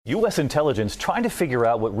U.S. intelligence trying to figure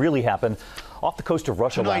out what really happened off the coast of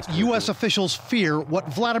Russia last week. U.S. officials fear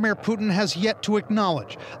what Vladimir Putin has yet to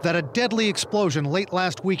acknowledge, that a deadly explosion late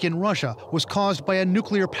last week in Russia was caused by a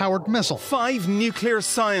nuclear-powered missile. 5 nuclear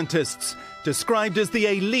scientists, described as the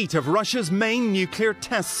elite of Russia's main nuclear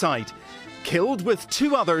test site, killed with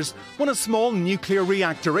 2 others when a small nuclear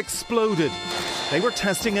reactor exploded. They were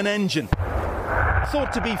testing an engine, thought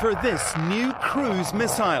to be for this new cruise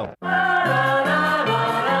missile.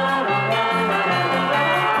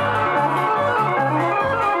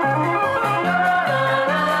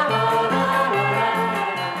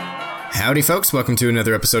 Howdy, folks. Welcome to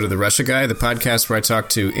another episode of The Russia Guy, the podcast where I talk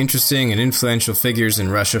to interesting and influential figures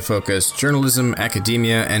in Russia-focused journalism,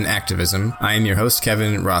 academia, and activism. I am your host,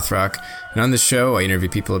 Kevin Rothrock, and on this show, I interview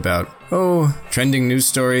people about, trending news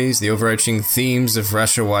stories, the overarching themes of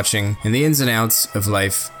Russia watching, and the ins and outs of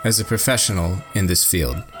life as a professional in this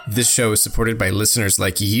field. This show is supported by listeners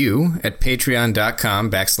like you at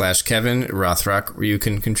patreon.com/Kevin Rothrock, where you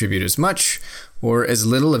can contribute as much or as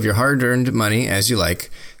little of your hard-earned money as you like.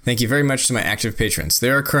 Thank you very much to my active patrons.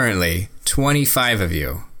 There are currently 25 of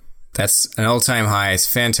you. That's an all-time high.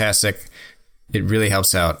 It's fantastic. It really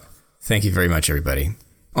helps out. Thank you very much, everybody.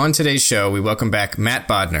 On today's show, we welcome back Matt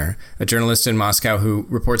Bodner, a journalist in Moscow who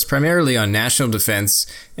reports primarily on national defense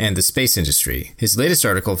and the space industry. His latest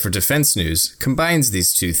article for Defense News combines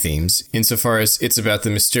these two themes insofar as it's about the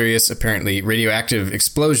mysterious, apparently radioactive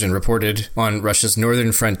explosion reported on Russia's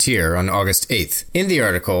northern frontier on August 8th. In the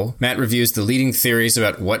article, Matt reviews the leading theories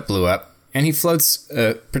about what blew up, and he floats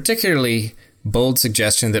a particularly bold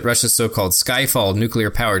suggestion that Russia's so-called Skyfall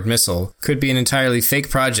nuclear-powered missile could be an entirely fake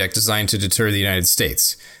project designed to deter the United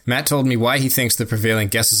States. Matt told me why he thinks the prevailing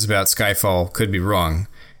guesses about Skyfall could be wrong,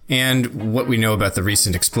 and what we know about the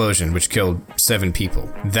recent explosion, which killed 7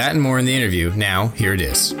 people. That and more in the interview. Now, here it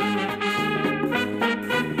is.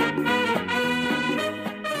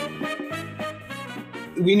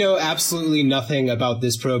 We know absolutely nothing about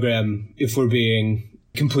this program if we're being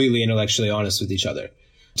completely intellectually honest with each other.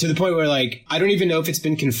 To the point where, I don't even know if it's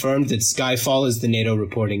been confirmed that Skyfall is the NATO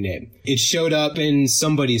reporting name. It showed up in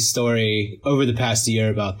somebody's story over the past year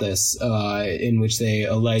about this, in which they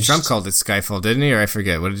alleged... Trump called it Skyfall, didn't he? Or I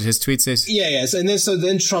forget. What did his tweet say? Yeah. So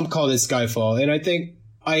then Trump called it Skyfall. And I think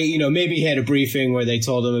maybe he had a briefing where they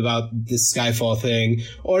told him about this Skyfall thing,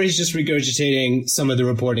 or he's just regurgitating some of the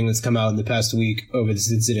reporting that's come out in the past week over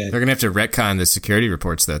this incident. They're going to have to retcon the security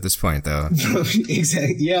reports, though, at this point, though.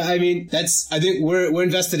 Exactly. Yeah, I think we're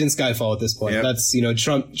invested in Skyfall at this point. Yep. That's,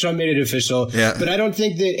 Trump made it official. Yeah. But I don't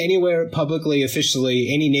think that anywhere publicly,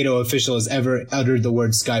 officially, any NATO official has ever uttered the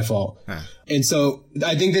word Skyfall. Huh. And so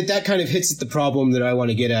I think that kind of hits at the problem that I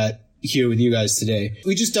want to get at here with you guys today.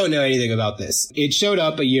 We just don't know anything about this. It showed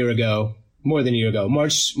up a year ago, more than a year ago,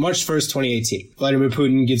 March 1st, 2018. Vladimir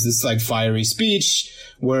Putin gives this fiery speech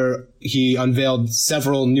where he unveiled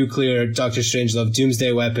several nuclear Dr. Strangelove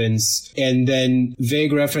doomsday weapons, and then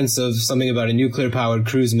vague reference of something about a nuclear powered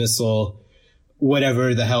cruise missile,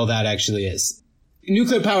 whatever the hell that actually is.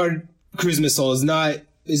 Nuclear powered cruise missile is not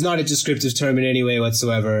a descriptive term in any way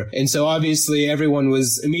whatsoever. And so obviously everyone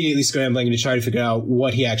was immediately scrambling to try to figure out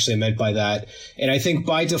what he actually meant by that. And I think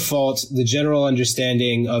by default, the general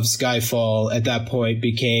understanding of Skyfall at that point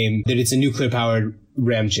became that it's a nuclear powered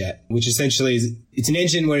ramjet, which essentially is, it's an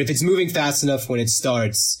engine where if it's moving fast enough when it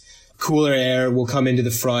starts, cooler air will come into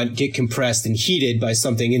the front, get compressed and heated by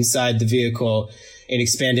something inside the vehicle, and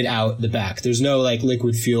expand it out the back. There's no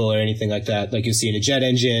liquid fuel or anything like that, like you see in a jet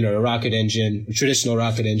engine or a rocket engine, a traditional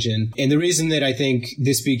rocket engine. And the reason that I think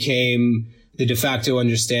this became the de facto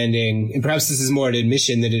understanding, and perhaps this is more an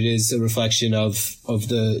admission than it is a reflection of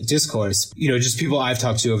the discourse, just people I've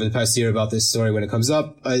talked to over the past year about this story when it comes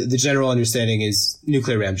up, the general understanding is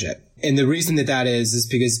nuclear ramjet. And the reason that is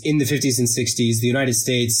because in the 50s and 60s, the United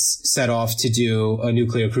States set off to do a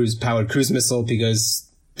nuclear powered cruise missile because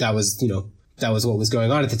that was what was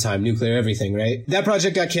going on at the time, nuclear everything, right? That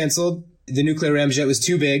project got canceled. The nuclear ramjet was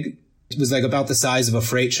too big. It was about the size of a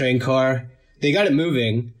freight train car. They got it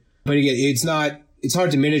moving, but again, it's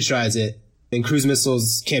hard to miniaturize it. And cruise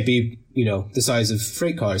missiles can't be, the size of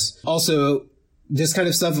freight cars. Also, this kind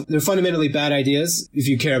of stuff, they're fundamentally bad ideas if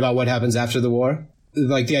you care about what happens after the war.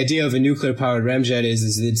 The idea of a nuclear powered ramjet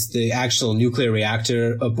is it's the actual nuclear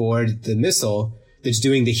reactor aboard the missile that's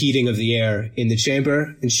doing the heating of the air in the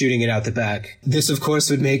chamber and shooting it out the back. This, of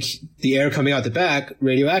course, would make the air coming out the back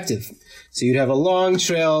radioactive. So you'd have a long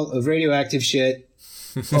trail of radioactive shit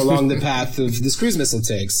along the path of this cruise missile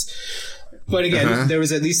takes. But again, there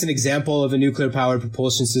was at least an example of a nuclear-powered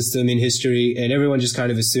propulsion system in history, and everyone just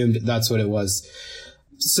kind of assumed that's what it was.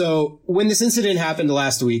 So when this incident happened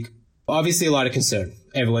last week, obviously a lot of concern.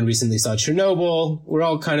 Everyone recently saw Chernobyl. We're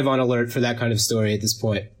all kind of on alert for that kind of story at this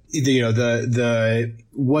point.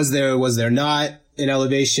 Was there not an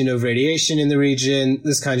elevation of radiation in the region,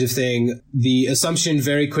 this kind of thing. The assumption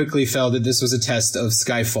very quickly fell that this was a test of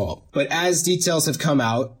Skyfall. But as details have come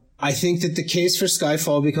out, I think that the case for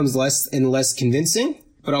Skyfall becomes less and less convincing.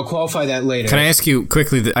 But I'll qualify that later. Can I ask you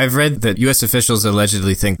quickly, that I've read that U.S. officials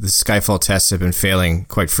allegedly think the Skyfall tests have been failing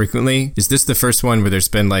quite frequently. Is this the first one where there's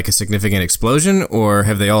been like a significant explosion, or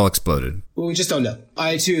have they all exploded? Well, we just don't know.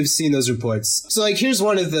 I too have seen those reports. So like, here's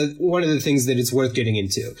one of the things that it's worth getting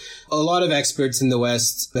into. A lot of experts in the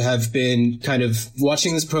West have been kind of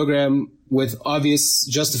watching this program with obvious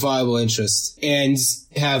justifiable interest and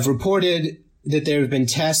have reported that there have been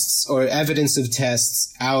tests or evidence of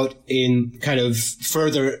tests out in kind of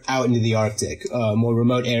further out into the Arctic, more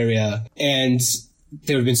remote area. And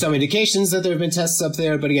there have been some indications that there have been tests up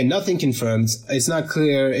there, but again, nothing confirmed. It's not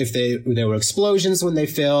clear if there were explosions when they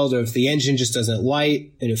failed or if the engine just doesn't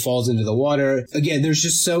light and it falls into the water. Again, there's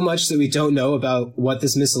just so much that we don't know about what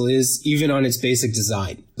this missile is, even on its basic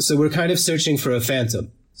design. So we're kind of searching for a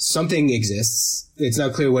phantom. Something exists. It's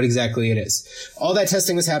not clear what exactly it is. All that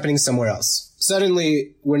testing was happening somewhere else.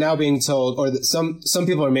 Suddenly, we're now being told, or that some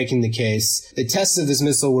people are making the case, that tests of this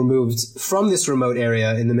missile were moved from this remote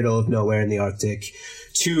area in the middle of nowhere in the Arctic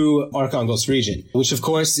to Arkhangelsk region, which of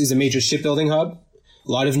course is a major shipbuilding hub.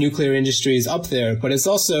 A lot of nuclear industry is up there, but it's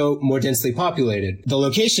also more densely populated. The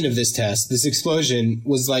location of this test, this explosion,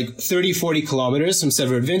 was like 30, 40 kilometers from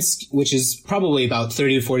Severodvinsk, which is probably about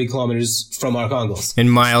 30 to 40 kilometers from Arkhangelsk. In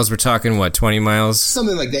miles, we're talking, what, 20 miles?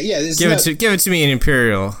 Something like that, yeah. Give it to me in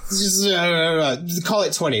imperial. Just, call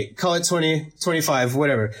it 20. Call it 20, 25,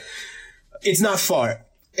 whatever. It's not far.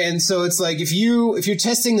 And so it's like, if you're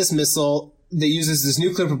testing this missile that uses this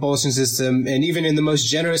nuclear propulsion system, and even in the most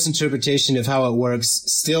generous interpretation of how it works,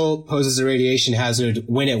 still poses a radiation hazard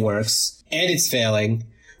when it works, and it's failing,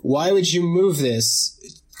 why would you move this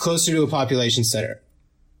closer to a population center?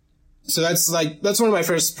 So that's one of my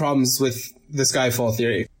first problems with the Skyfall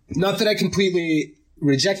theory. Not that I completely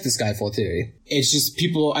reject the Skyfall theory. It's just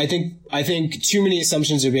I think too many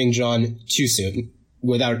assumptions are being drawn too soon,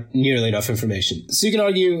 without nearly enough information. So you can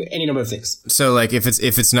argue any number of things. So like if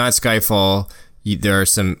it's not Skyfall, there are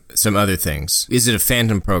some other things. Is it a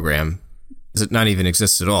phantom program? Does it not even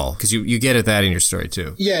exist at all? Because you get at that in your story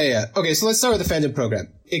too. Yeah. Okay, so let's start with the phantom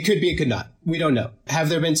program. It could be, it could not. We don't know. Have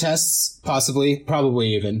there been tests? Possibly.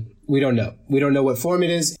 Probably even. We don't know. We don't know what form it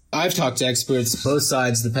is. I've talked to experts, both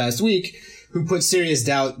sides, the past week, who put serious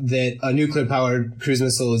doubt that a nuclear-powered cruise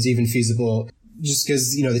missile is even feasible, just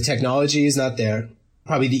because, the technology is not there.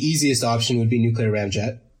 Probably the easiest option would be nuclear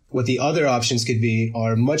ramjet. What the other options could be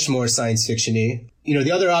are much more science fiction-y.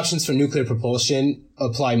 The other options for nuclear propulsion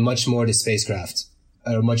apply much more to spacecraft,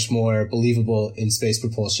 are much more believable in space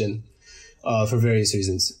propulsion, for various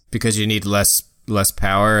reasons. Because you need less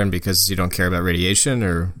power and because you don't care about radiation,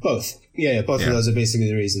 or? Both. Yeah, both of those are basically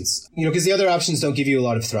the reasons. Because the other options don't give you a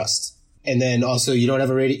lot of thrust. And then also you don't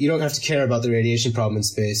have to care about the radiation problem in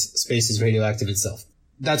space. Space is radioactive itself.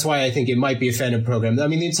 That's why I think it might be a phantom program. I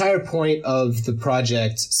mean, the entire point of the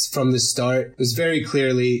project from the start was very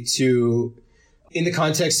clearly in the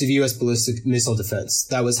context of U.S. ballistic missile defense.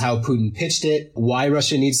 That was how Putin pitched it. Why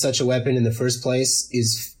Russia needs such a weapon in the first place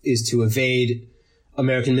is to evade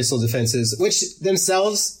American missile defenses, which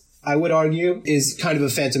themselves, I would argue, is kind of a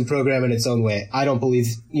phantom program in its own way. I don't believe,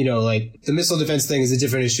 the missile defense thing is a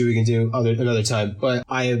different issue we can do another time, but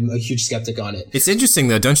I am a huge skeptic on it. It's interesting,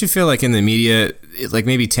 though. Don't you feel like in the media, like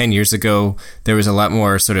maybe 10 years ago, there was a lot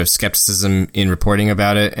more sort of skepticism in reporting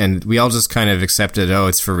about it, and we all just kind of accepted,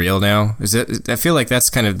 it's for real now? I feel like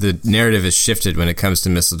that's kind of the narrative has shifted when it comes to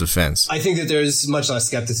missile defense. I think that there's much less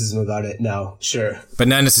skepticism about it now, sure. But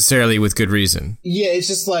not necessarily with good reason. Yeah, it's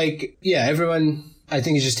just like, everyone, I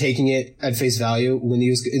think, is just taking it at face value. When the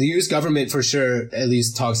U.S. government, for sure, at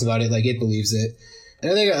least talks about it like it believes it.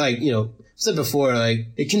 And I think, said before,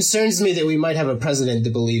 it concerns me that we might have a president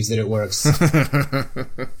that believes that it works.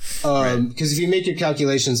 Because if you make your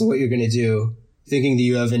calculations of what you're going to do, thinking that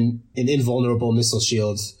you have an invulnerable missile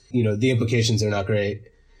shield, the implications are not great.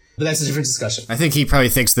 But that's a different discussion. I think he probably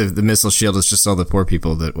thinks the missile shield is just all the poor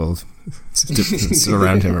people that will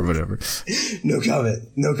surround him or whatever. No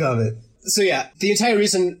comment. So yeah, the entire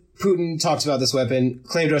reason Putin talked about this weapon,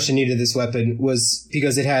 claimed Russia needed this weapon, was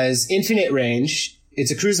because it has infinite range.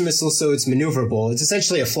 It's a cruise missile, so it's maneuverable. It's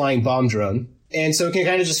essentially a flying bomb drone. And so it can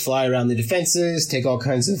kind of just fly around the defenses, take all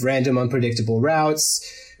kinds of random, unpredictable routes,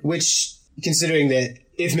 which, considering that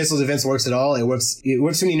if missile defense works at all, it works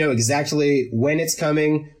when you know exactly when it's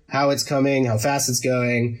coming, how fast it's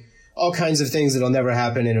going, all kinds of things that'll never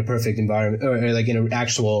happen in a perfect environment or like in an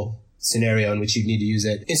actual scenario in which you'd need to use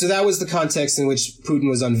it. And so that was the context in which Putin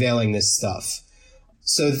was unveiling this stuff.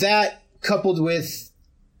 So that, coupled with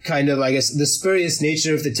kind of, I guess, the spurious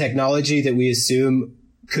nature of the technology that we assume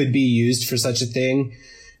could be used for such a thing,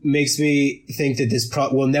 makes me think that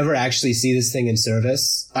we'll never actually see this thing in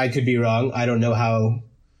service. I could be wrong. I don't know how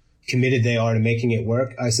committed they are to making it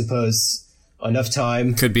work. I suppose enough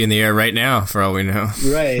time. Could be in the air right now, for all we know.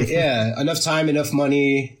 Right, yeah. Enough time, enough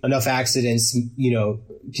money, enough accidents,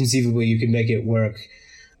 conceivably you could make it work.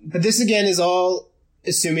 But this, again, is all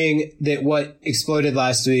assuming that what exploded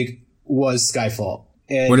last week was Skyfall.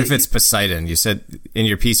 And what if it's Poseidon? You said in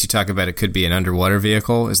your piece you talk about it could be an underwater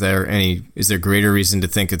vehicle. Is there greater reason to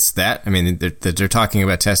think it's that? I mean, they're talking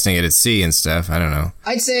about testing it at sea and stuff. I don't know.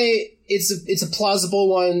 I'd say it's a plausible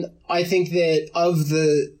one. I think that of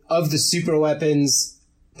the super weapons,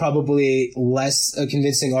 probably less a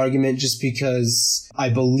convincing argument, just because I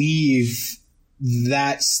believe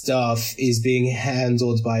that stuff is being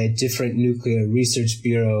handled by a different nuclear research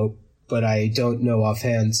bureau, but I don't know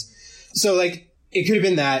offhand. So like, it could have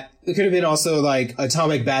been that. It could have been also like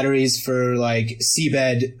atomic batteries for like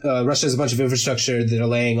seabed. Russia has a bunch of infrastructure that are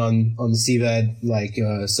laying on the seabed, like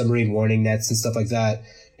submarine warning nets and stuff like that.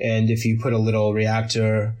 And if you put a little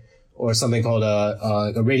reactor or something called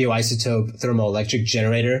a radioisotope thermoelectric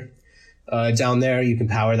generator down there, you can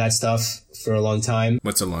power that stuff for a long time.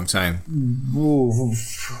 What's a long time?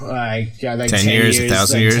 Like 10 years,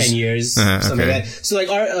 1,000 years? 10 years, something like that. So like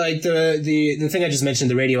the thing I just mentioned,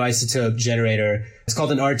 the radioisotope generator, it's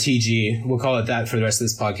called an RTG. We'll call it that for the rest of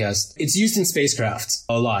this podcast. It's used in spacecraft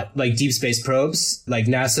a lot, like deep space probes. Like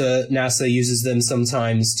NASA uses them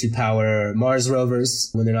sometimes to power Mars rovers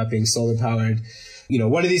when they're not being solar powered.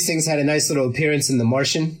 One of these things had a nice little appearance in The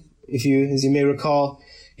Martian, as you may recall.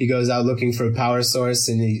 He goes out looking for a power source,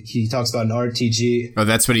 and he talks about an RTG. Oh,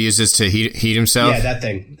 that's what he uses to heat himself? Yeah, that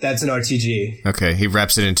thing. That's an RTG. Okay, he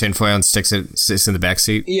wraps it in tinfoil and sticks in the back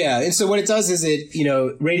seat? Yeah, and so what it does is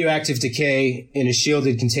radioactive decay in a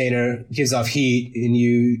shielded container gives off heat, and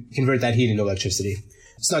you convert that heat into electricity.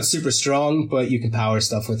 It's not super strong, but you can power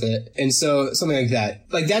stuff with it. And so something like that.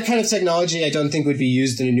 Like that kind of technology I don't think would be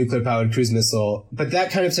used in a nuclear-powered cruise missile. But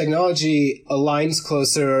that kind of technology aligns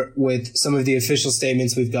closer with some of the official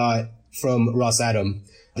statements we've got from Rosatom,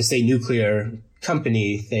 the state nuclear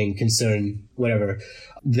company thing, concern, whatever,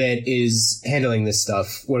 that is handling this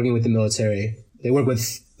stuff, working with the military. They work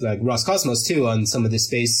with like Roscosmos too on some of the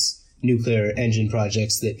space nuclear engine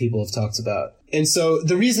projects that people have talked about. And so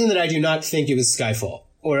the reason that I do not think it was Skyfall,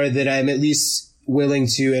 or that I'm at least willing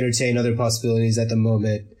to entertain other possibilities at the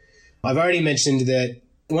moment. I've already mentioned that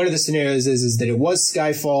one of the scenarios is that it was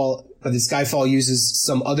Skyfall, but the Skyfall uses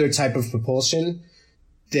some other type of propulsion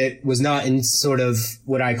that was not in sort of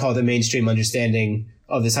what I call the mainstream understanding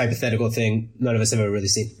of this hypothetical thing none of us have ever really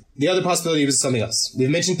seen. The other possibility was something else. We've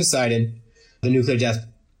mentioned Poseidon, the nuclear death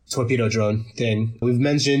torpedo drone thing. We've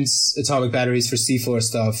mentioned atomic batteries for seafloor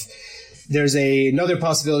stuff. There's another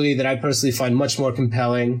possibility that I personally find much more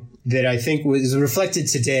compelling that I think was reflected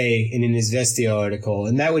today in an Izvestia article,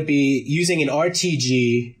 and that would be using an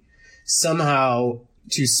RTG somehow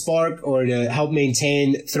to spark or to help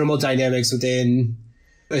maintain thermodynamics within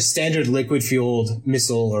a standard liquid-fueled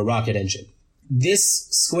missile or rocket engine. This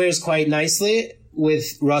squares quite nicely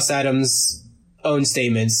with Rosatom's own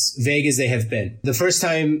statements, vague as they have been. The first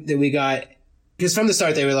time that we got, because from the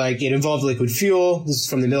start they were like, it involved liquid fuel, this is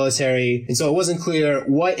from the military, and so it wasn't clear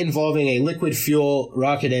what involving a liquid fuel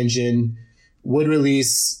rocket engine would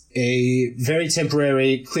release a very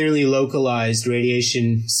temporary, clearly localized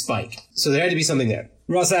radiation spike. So there had to be something there.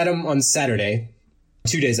 Rosatom on Saturday,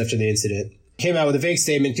 2 days after the incident, came out with a vague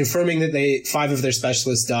statement confirming that 5 of their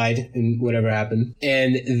specialists died in whatever happened,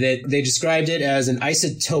 and that they described it as an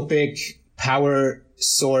isotopic power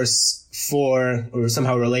source for, or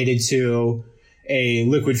somehow related to, a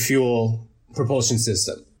liquid fuel propulsion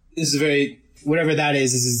system. This is whatever that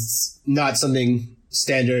is not something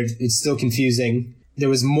standard. It's still confusing. There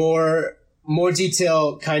was more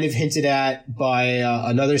detail kind of hinted at by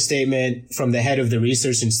another statement from the head of the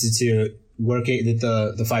research institute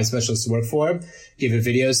that the 5 specialists work for, gave a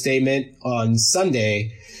video statement on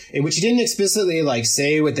Sunday in which he didn't explicitly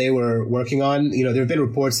say what they were working on. There have been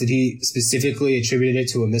reports that he specifically attributed it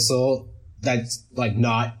to a missile. That's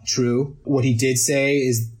not true. What he did say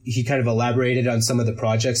is he kind of elaborated on some of the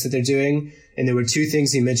projects that they're doing. And there were 2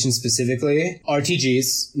 things he mentioned specifically.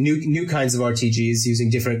 RTGs, new kinds of RTGs using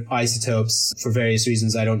different isotopes for various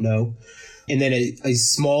reasons I don't know. And then a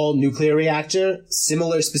small nuclear reactor,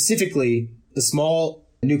 specifically a small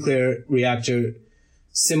nuclear reactor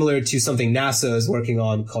similar to something NASA is working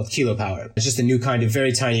on called kilopower. It's just a new kind of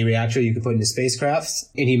very tiny reactor you could put into spacecraft.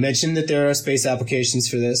 And he mentioned that there are space applications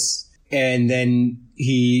for this. And then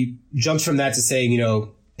he jumps from that to saying,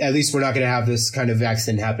 at least we're not going to have this kind of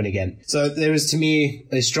accident happen again. So there was, to me,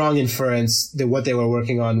 a strong inference that what they were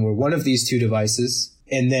working on were one of these two devices.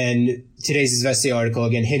 And then today's Izvestia article,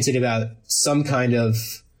 again, hinted about some kind of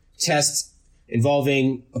test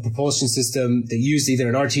involving a propulsion system that used either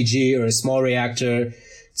an RTG or a small reactor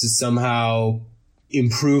to somehow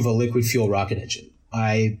improve a liquid fuel rocket engine.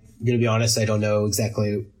 I'm going to be honest, I don't know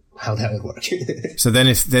exactly how that would work. So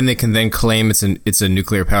then they can then claim it's a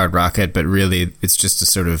nuclear powered rocket, but really it's just a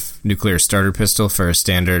sort of nuclear starter pistol for a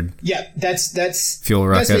standard. Yeah, that's fuel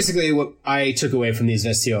rocket. That's basically what I took away from the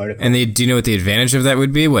Izvestia article. And do you know what the advantage of that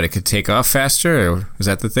would be? What, it could take off faster, or is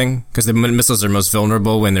that the thing? Because the missiles are most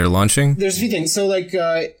vulnerable when they're launching. There's a few things. So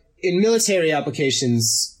in military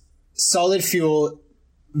applications, solid fuel,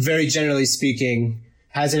 very generally speaking,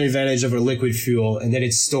 has an advantage over liquid fuel, and that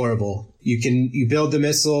it's storable. You build the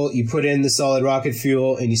missile, you put in the solid rocket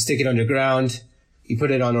fuel, and you stick it underground. You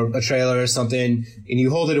put it on a trailer or something, and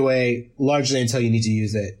you hold it away largely until you need to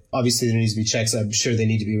use it. Obviously, there needs to be checks. I'm sure they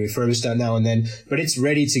need to be refurbished out now and then, but it's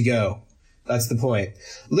ready to go. That's the point.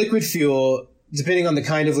 Liquid fuel, depending on the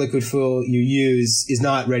kind of liquid fuel you use, is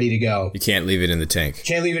not ready to go. You can't leave it in the tank.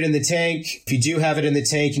 Can't leave it in the tank. If you do have it in the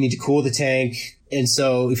tank, you need to cool the tank. And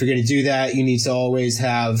so if you're going to do that, you need to always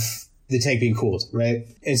have the tank being cooled, right?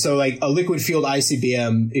 And so a liquid fueled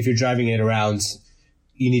ICBM, if you're driving it around,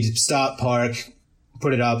 you need to stop, park,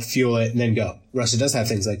 put it up, fuel it, and then go. Russia does have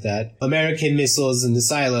things like that. American missiles and the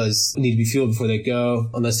silos need to be fueled before they go,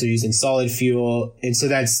 unless they're using solid fuel. And so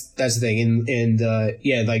that's the thing.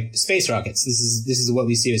 And space rockets. This is what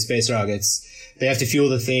we see with space rockets. They have to fuel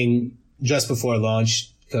the thing just before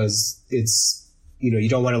launch because it's, you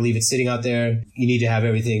don't want to leave it sitting out there. You need to have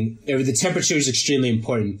everything. The temperature is extremely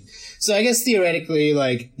important. So I guess theoretically,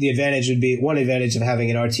 the advantage would be, one advantage of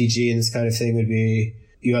having an RTG in this kind of thing would be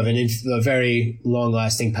you have a very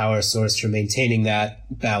long-lasting power source for maintaining that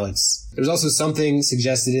balance. There's also something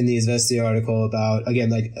suggested in the Izvestia article about,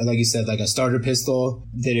 again, like you said, like a starter pistol,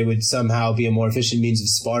 that it would somehow be a more efficient means of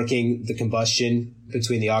sparking the combustion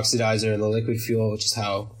between the oxidizer and the liquid fuel, which is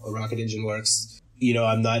how a rocket engine works.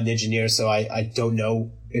 I'm not an engineer, so I don't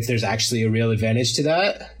know if there's actually a real advantage to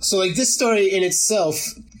that. So this story in itself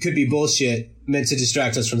could be bullshit meant to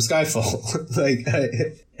distract us from Skyfall.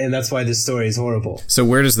 And that's why this story is horrible. So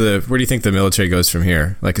where do you think the military goes from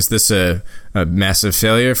here? Is this a massive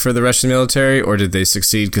failure for the Russian military, or did they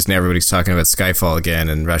succeed because now everybody's talking about Skyfall again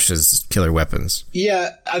and Russia's killer weapons?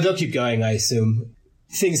 Yeah, they'll keep going, I assume.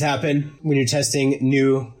 Things happen when you're testing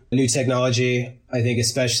new technology. I think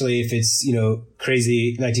especially if it's,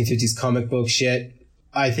 crazy 1950s comic book shit.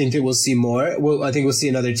 I think that we'll see more. I think we'll see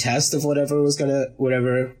another test of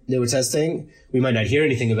whatever they were testing. We might not hear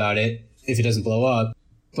anything about it if it doesn't blow up.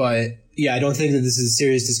 But yeah, I don't think that this is a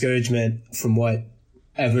serious discouragement from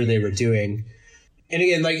whatever they were doing. And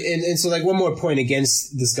again, so one more point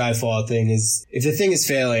against the Skyfall thing is, if the thing is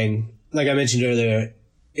failing, like I mentioned earlier,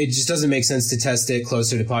 it just doesn't make sense to test it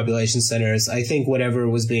closer to population centers. I think whatever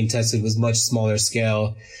was being tested was much smaller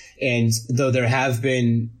scale. And though there have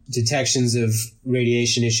been detections of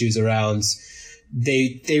radiation issues around,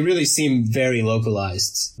 they really seem very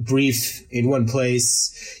localized. Brief in one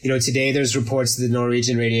place. Today there's reports that the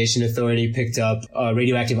Norwegian Radiation Authority picked up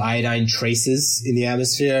radioactive iodine traces in the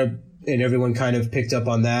atmosphere, and everyone kind of picked up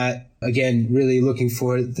on that. Again, really looking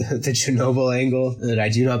for the Chernobyl angle that I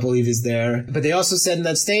do not believe is there. But they also said in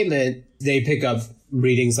that statement, they pick up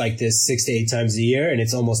readings like this 6 to 8 times a year, and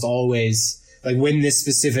it's almost always, when this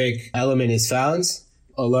specific element is found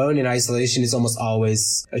alone in isolation, it's almost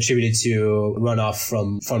always attributed to runoff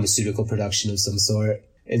from pharmaceutical production of some sort.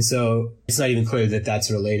 And so it's not even clear that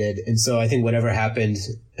that's related. And so I think whatever happened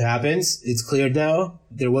happens. It's cleared now.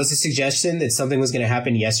 There was a suggestion that something was going to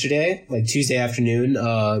happen yesterday, Tuesday afternoon.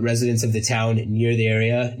 Residents of the town near the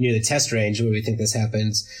area, near the test range where we think this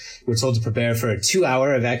happens, were told to prepare for a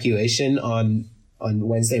 2-hour evacuation on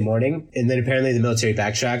Wednesday morning. And then apparently the military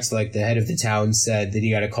backtracked. The head of the town said that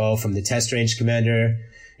he got a call from the test range commander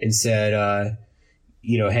and said,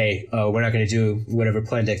 hey, we're not going to do whatever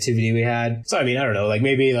planned activity we had. So, I don't know,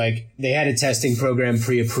 maybe they had a testing program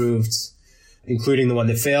pre-approved, including the one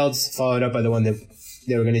that failed, followed up by the one that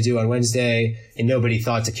they were going to do on Wednesday, and nobody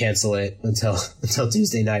thought to cancel it until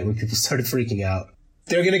Tuesday night when people started freaking out.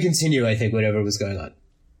 They're going to continue, I think, whatever was going on,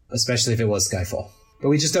 especially if it was Skyfall. But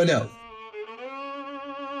we just don't know.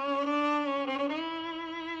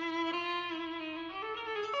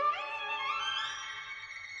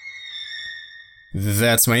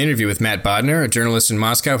 That's my interview with Matt Bodner, a journalist in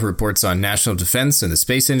Moscow who reports on national defense and the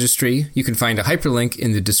space industry. You can find a hyperlink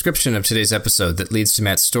in the description of today's episode that leads to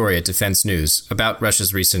Matt's story at Defense News about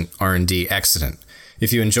Russia's recent R&D accident.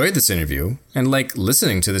 If you enjoyed this interview and like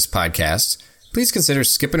listening to this podcast, please consider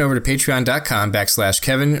skipping over to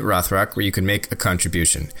patreon.com/Kevin Rothrock, where you can make a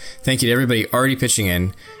contribution. Thank you to everybody already pitching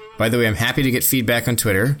in. By the way, I'm happy to get feedback on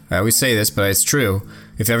Twitter. I always say this, but it's true.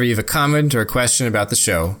 If ever you have a comment or a question about the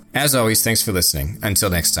show, as always, thanks for listening.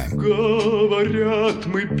 Until next time. Говорят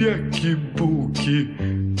мы бяки-буки,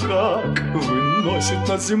 как выносит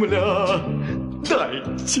нас земля.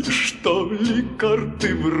 Дайте, что ли,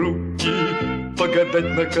 карты в руки,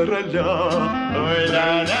 погадать на короля. Ой,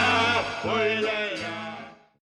 ля-ля.